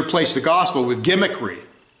 They've replaced the gospel with gimmickry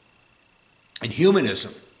and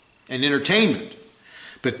humanism and entertainment.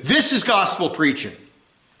 But this is gospel preaching.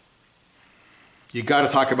 You've got to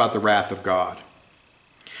talk about the wrath of God.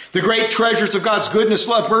 The great treasures of God's goodness,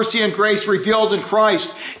 love, mercy, and grace revealed in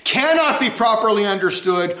Christ cannot be properly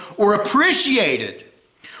understood or appreciated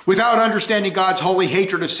without understanding God's holy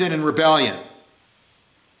hatred of sin and rebellion.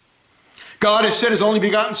 God has sent his only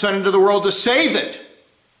begotten Son into the world to save it.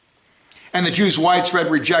 And the Jews' widespread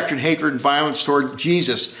rejection, hatred, and violence toward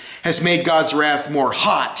Jesus has made God's wrath more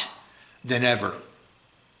hot than ever.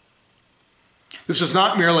 This was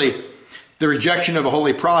not merely the rejection of a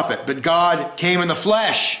holy prophet, but God came in the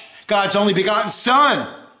flesh, God's only begotten Son,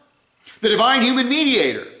 the divine human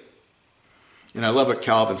mediator. And I love what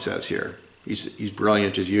Calvin says here. He's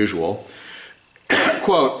brilliant as usual.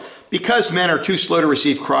 Quote, because men are too slow to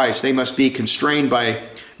receive Christ, they must be constrained by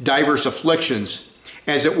diverse afflictions,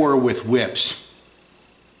 as it were with whips.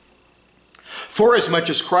 Forasmuch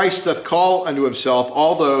as Christ doth call unto himself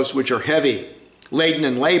all those which are heavy, laden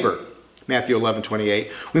in labor, Matthew 11:28,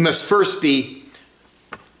 we must first be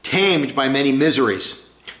tamed by many miseries,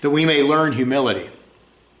 that we may learn humility.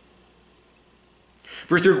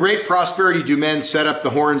 For through great prosperity do men set up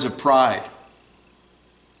the horns of pride.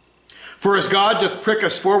 For as God doth prick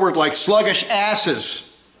us forward like sluggish asses,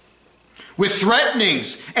 with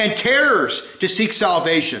threatenings and terrors to seek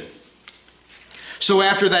salvation, so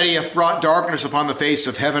after that he hath brought darkness upon the face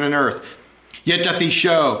of heaven and earth, yet doth he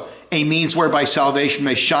show a means whereby salvation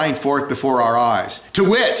may shine forth before our eyes, to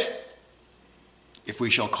wit, if we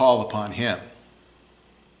shall call upon him.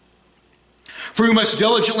 For we must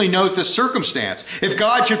diligently note this circumstance. If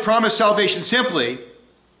God should promise salvation simply,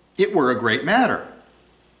 it were a great matter.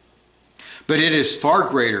 But it is far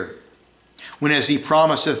greater when as he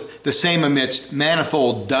promiseth the same amidst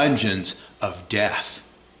manifold dungeons of death.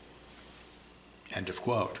 End of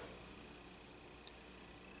quote.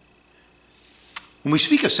 When we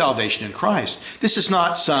speak of salvation in Christ, this is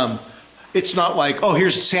not it's not like, oh,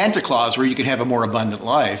 here's Santa Claus where you can have a more abundant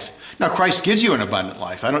life. Now, Christ gives you an abundant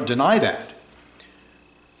life. I don't deny that.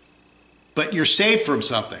 But you're saved from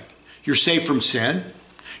something. You're saved from sin.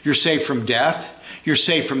 You're saved from death. You're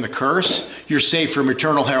saved from the curse. You're saved from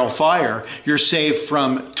eternal hellfire. You're saved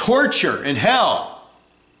from torture in hell.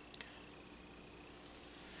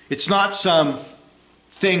 It's not some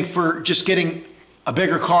thing for just getting a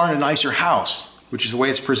bigger car and a nicer house, which is the way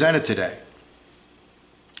it's presented today.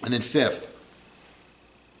 And then fifth,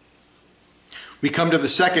 we come to the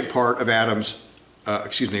second part of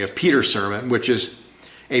Peter's sermon, which is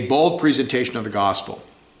a bold presentation of the gospel.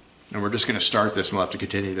 And we're just going to start this and we'll have to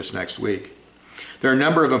continue this next week. There are a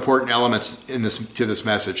number of important elements to this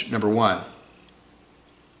message. Number one,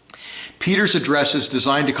 Peter's address is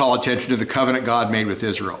designed to call attention to the covenant God made with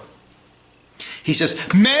Israel. He says,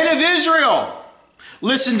 men of Israel,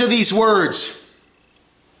 listen to these words.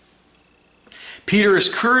 Peter is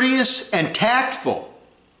courteous and tactful,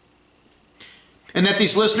 and that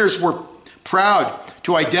these listeners were proud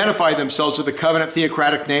to identify themselves with the covenant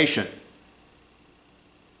theocratic nation.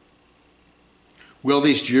 Will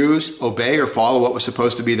these Jews obey or follow what was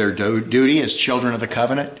supposed to be their duty as children of the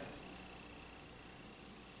covenant?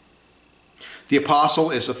 The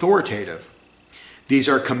apostle is authoritative. They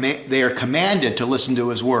are commanded to listen to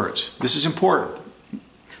his words. This is important.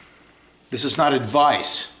 This is not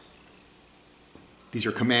advice. These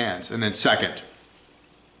are commands. And then second,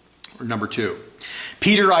 or number two,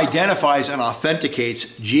 Peter identifies and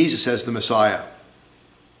authenticates Jesus as the Messiah.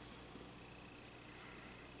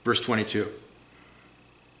 Verse 22.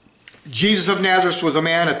 Jesus of Nazareth was a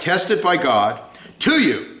man attested by God to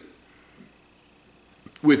you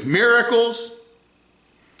with miracles,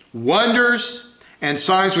 wonders, and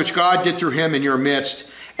signs which God did through him in your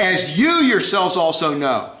midst, as you yourselves also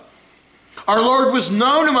know. Our Lord was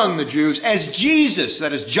known among the Jews as Jesus,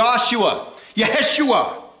 that is Joshua,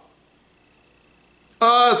 Yeshua,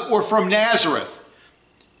 of or from Nazareth.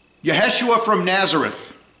 Yeshua from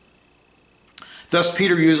Nazareth. Thus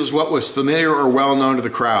Peter uses what was familiar or well known to the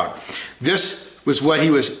crowd. This was what he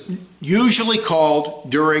was usually called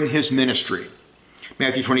during his ministry.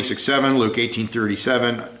 Matthew 26:7, Luke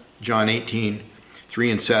 18:37, John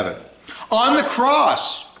 18:3 and 7. On the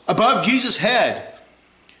cross, above Jesus' head,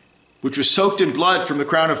 which was soaked in blood from the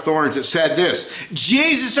crown of thorns, it said this,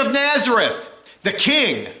 Jesus of Nazareth, the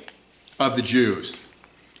King of the Jews.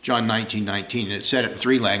 John 19:19, and it said it in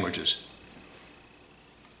three languages.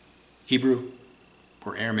 Hebrew,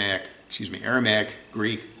 or Aramaic,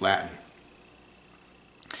 Greek, Latin.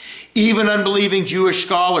 Even unbelieving Jewish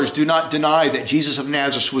scholars do not deny that Jesus of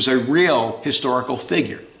Nazareth was a real historical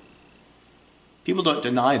figure. People don't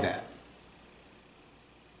deny that.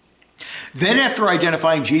 Then after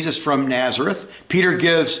identifying Jesus from Nazareth, Peter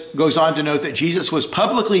goes on to note that Jesus was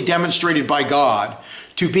publicly demonstrated by God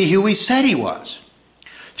to be who he said he was,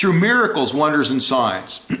 through miracles, wonders, and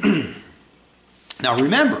signs. Now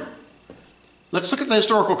remember, let's look at the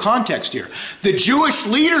historical context here. The Jewish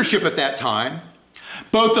leadership at that time,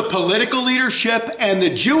 both the political leadership and the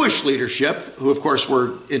Jewish leadership, who of course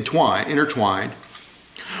were intertwined,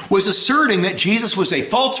 was asserting that Jesus was a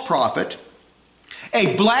false prophet,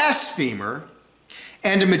 a blasphemer,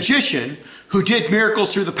 and a magician who did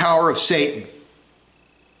miracles through the power of Satan.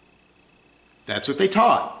 That's what they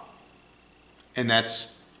taught. And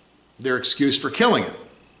that's their excuse for killing him.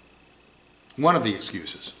 One of the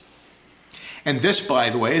excuses. And this, by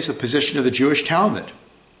the way, is the position of the Jewish Talmud.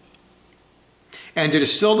 And it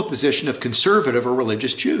is still the position of conservative or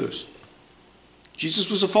religious Jews.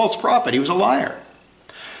 Jesus was a false prophet. He was a liar.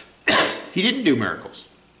 He didn't do miracles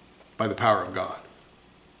by the power of God.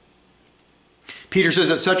 Peter says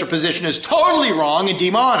that such a position is totally wrong and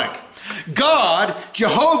demonic. God,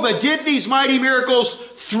 Jehovah, did these mighty miracles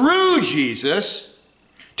through Jesus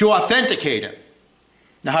to authenticate him.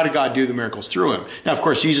 Now, how did God do the miracles through him? Now, of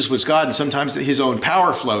course, Jesus was God, and sometimes his own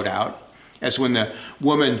power flowed out, as when the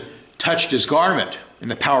woman touched his garment, and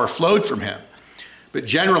the power flowed from him. But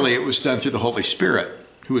generally, it was done through the Holy Spirit,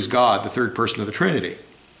 who is God, the third person of the Trinity.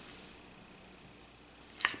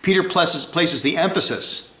 Peter places the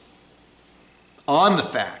emphasis on the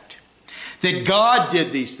fact that God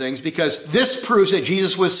did these things because this proves that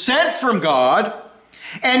Jesus was sent from God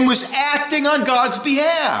and was acting on God's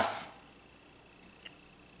behalf.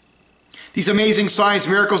 These amazing signs,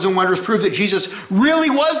 miracles, and wonders prove that Jesus really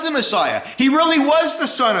was the Messiah. He really was the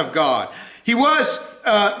Son of God. He was,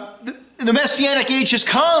 the Messianic age has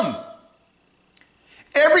come.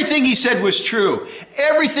 Everything he said was true.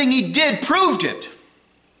 Everything he did proved it.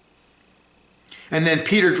 And then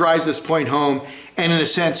Peter drives this point home, and in a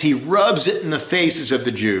sense, he rubs it in the faces of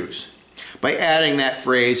the Jews by adding that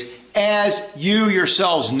phrase, as you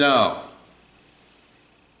yourselves know.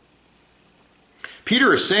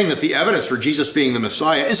 Peter is saying that the evidence for Jesus being the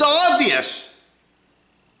Messiah is obvious,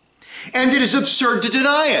 and it is absurd to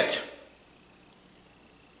deny it.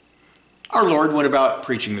 Our Lord went about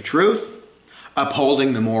preaching the truth,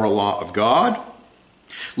 upholding the moral law of God,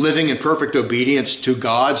 living in perfect obedience to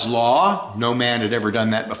God's law. No man had ever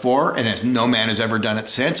done that before, and no man has ever done it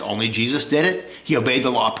since. Only Jesus did it. He obeyed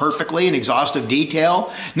the law perfectly in exhaustive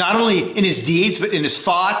detail, not only in his deeds, but in his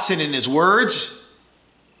thoughts and in his words.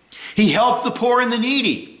 He helped the poor and the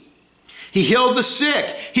needy. He healed the sick.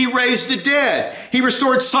 He raised the dead. He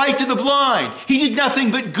restored sight to the blind. He did nothing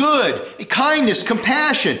but good, kindness,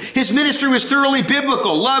 compassion. His ministry was thoroughly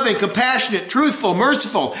biblical, loving, compassionate, truthful,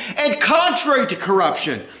 merciful, and contrary to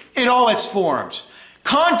corruption in all its forms,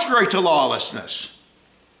 contrary to lawlessness.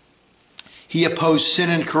 He opposed sin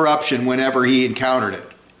and corruption whenever he encountered it.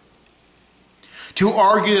 To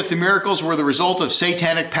argue that the miracles were the result of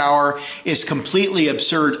satanic power is completely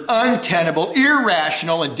absurd, untenable,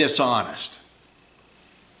 irrational, and dishonest.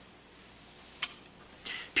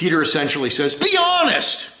 Peter essentially says, be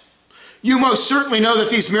honest. You most certainly know that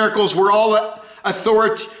these miracles were all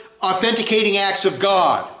authenticating acts of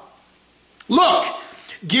God. Look,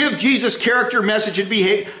 given Jesus' character, message, and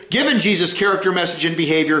behavior,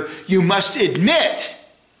 you must admit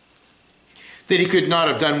that he could not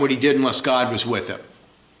have done what he did unless God was with him.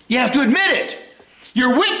 You have to admit it.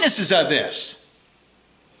 You're witnesses of this.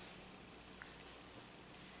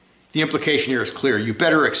 The implication here is clear. You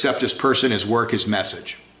better accept his person, his work, his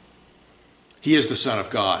message. He is the Son of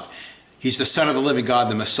God. He's the Son of the living God,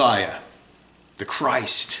 the Messiah, the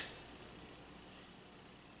Christ.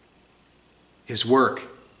 His work,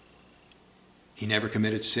 he never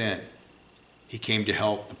committed sin. He came to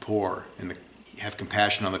help the poor and have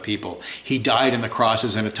compassion on the people. He died on the cross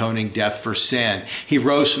as an atoning death for sin. He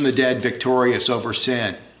rose from the dead victorious over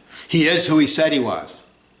sin. He is who he said he was.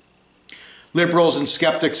 Liberals and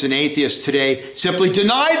skeptics and atheists today simply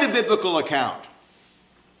deny the biblical account.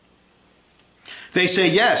 They say,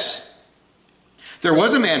 yes, there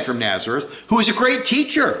was a man from Nazareth who was a great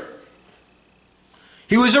teacher.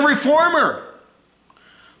 He was a reformer.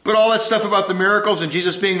 But all that stuff about the miracles and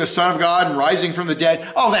Jesus being the Son of God and rising from the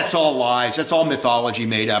dead, oh, that's all lies. That's all mythology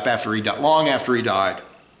made up long after he died.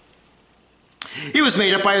 It was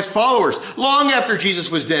made up by his followers long after Jesus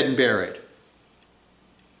was dead and buried.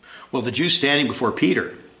 Well, the Jews standing before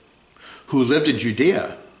Peter, who lived in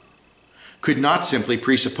Judea, could not simply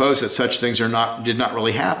presuppose that such things did not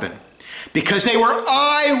really happen, because they were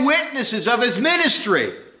eyewitnesses of his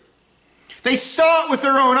ministry. They saw it with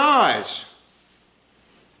their own eyes.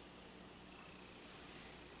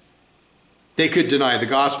 They could deny the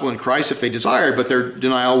gospel in Christ if they desired, but their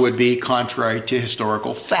denial would be contrary to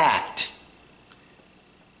historical fact.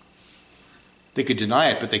 They could deny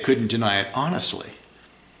it, but they couldn't deny it honestly.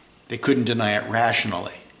 They couldn't deny it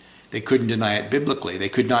rationally. They couldn't deny it biblically. They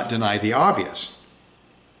could not deny the obvious.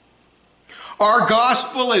 Our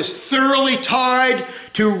gospel is thoroughly tied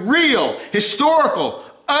to real, historical,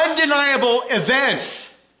 undeniable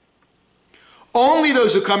events. Only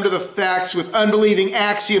those who come to the facts with unbelieving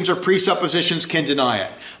axioms or presuppositions can deny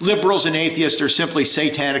it. Liberals and atheists are simply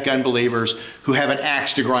satanic unbelievers who have an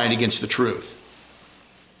axe to grind against the truth.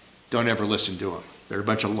 Don't ever listen to them. They're a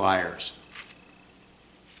bunch of liars.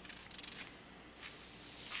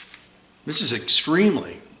 This is an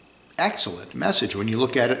extremely excellent message when you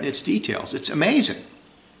look at it in its details. It's amazing.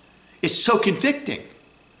 It's so convicting.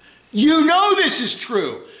 You know this is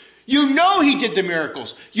true. You know he did the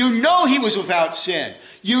miracles. You know he was without sin.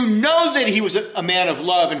 You know that he was a man of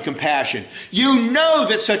love and compassion. You know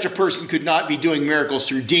that such a person could not be doing miracles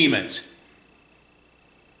through demons.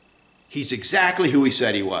 He's exactly who he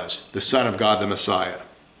said he was, the Son of God, the Messiah.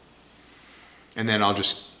 And then I'll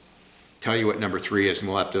just tell you what number 3 is, and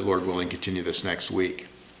we'll have to, Lord willing, continue this next week.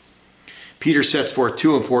 Peter sets forth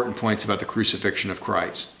 2 important points about the crucifixion of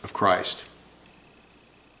Christ.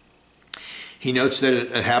 He notes that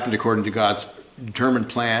it happened according to God's determined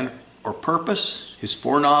plan or purpose, his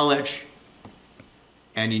foreknowledge,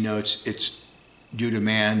 and he notes it's due to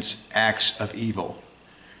man's acts of evil.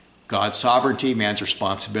 God's sovereignty, man's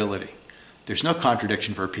responsibility. There's no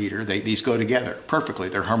contradiction for Peter. These go together perfectly.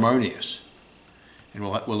 They're harmonious. And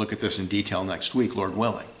we'll look at this in detail next week, Lord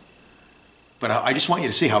willing. But I just want you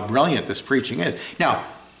to see how brilliant this preaching is. Now,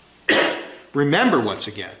 remember once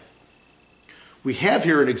again, we have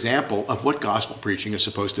here an example of what gospel preaching is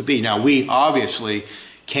supposed to be. Now, we obviously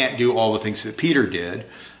can't do all the things that Peter did,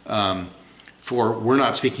 for we're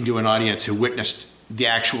not speaking to an audience who witnessed the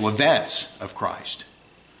actual events of Christ.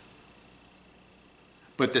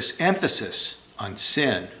 But this emphasis on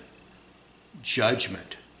sin,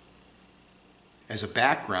 judgment, as a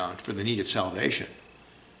background for the need of salvation,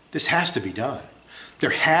 this has to be done. There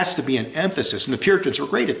has to be an emphasis, and the Puritans were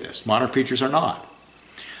great at this. Modern preachers are not.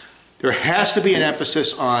 There has to be an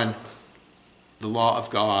emphasis on the law of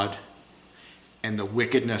God and the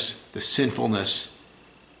wickedness, the sinfulness,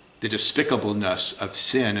 the despicableness of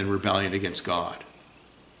sin and rebellion against God.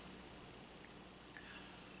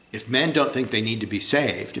 If men don't think they need to be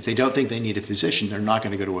saved, if they don't think they need a physician, they're not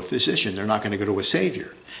going to go to a physician. They're not going to go to a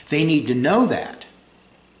Savior. They need to know that.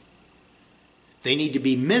 They need to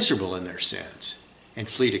be miserable in their sins and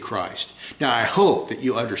flee to Christ. Now, I hope that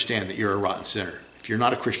you understand that you're a rotten sinner. If you're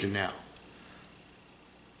not a Christian now,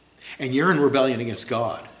 and you're in rebellion against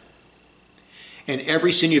God, and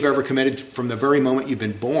every sin you've ever committed from the very moment you've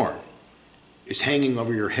been born is hanging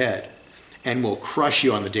over your head and will crush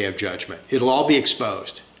you on the day of judgment. It'll all be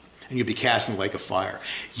exposed, and you'll be cast in the lake of fire.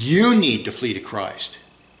 You need to flee to Christ,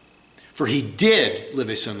 for he did live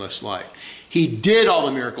a sinless life. He did all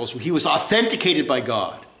the miracles. He was authenticated by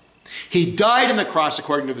God. He died on the cross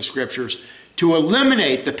according to the scriptures to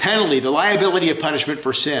eliminate the penalty, the liability of punishment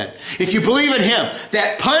for sin. If you believe in him,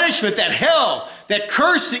 that punishment, that hell, that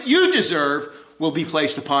curse that you deserve will be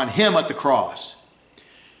placed upon him at the cross.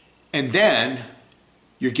 And then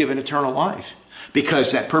you're given eternal life,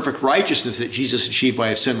 because that perfect righteousness that Jesus achieved by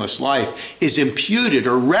a sinless life is imputed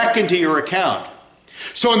or reckoned to your account.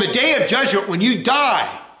 So on the day of judgment, when you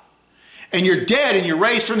die and you're dead and you're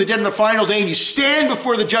raised from the dead on the final day and you stand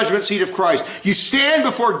before the judgment seat of Christ, you stand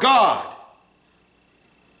before God,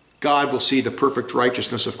 God will see the perfect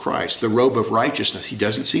righteousness of Christ, the robe of righteousness. He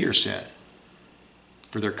doesn't see your sin,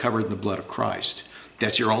 for they're covered in the blood of Christ.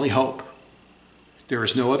 That's your only hope. There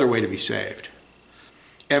is no other way to be saved.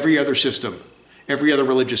 Every other system, every other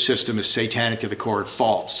religious system is satanic to the core and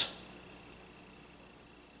false.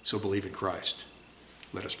 So believe in Christ.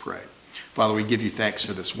 Let us pray. Father, we give you thanks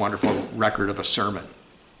for this wonderful record of a sermon.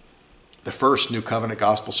 The first New Covenant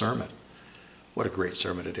Gospel sermon. What a great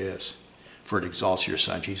sermon it is. For it exalts your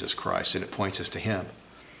Son, Jesus Christ, and it points us to him.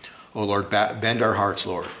 Oh Lord, bend our hearts,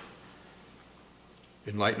 Lord.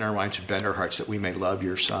 Enlighten our minds and bend our hearts that we may love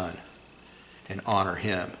your Son and honor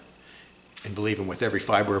him and believe him with every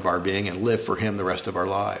fiber of our being and live for him the rest of our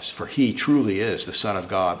lives. For he truly is the Son of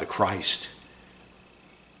God, the Christ.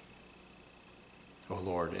 Oh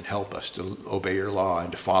Lord, and help us to obey your law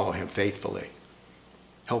and to follow him faithfully.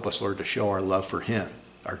 Help us, Lord, to show our love for him,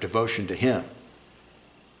 our devotion to him.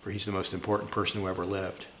 For he's the most important person who ever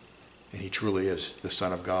lived. And he truly is the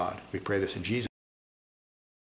Son of God. We pray this in Jesus' name.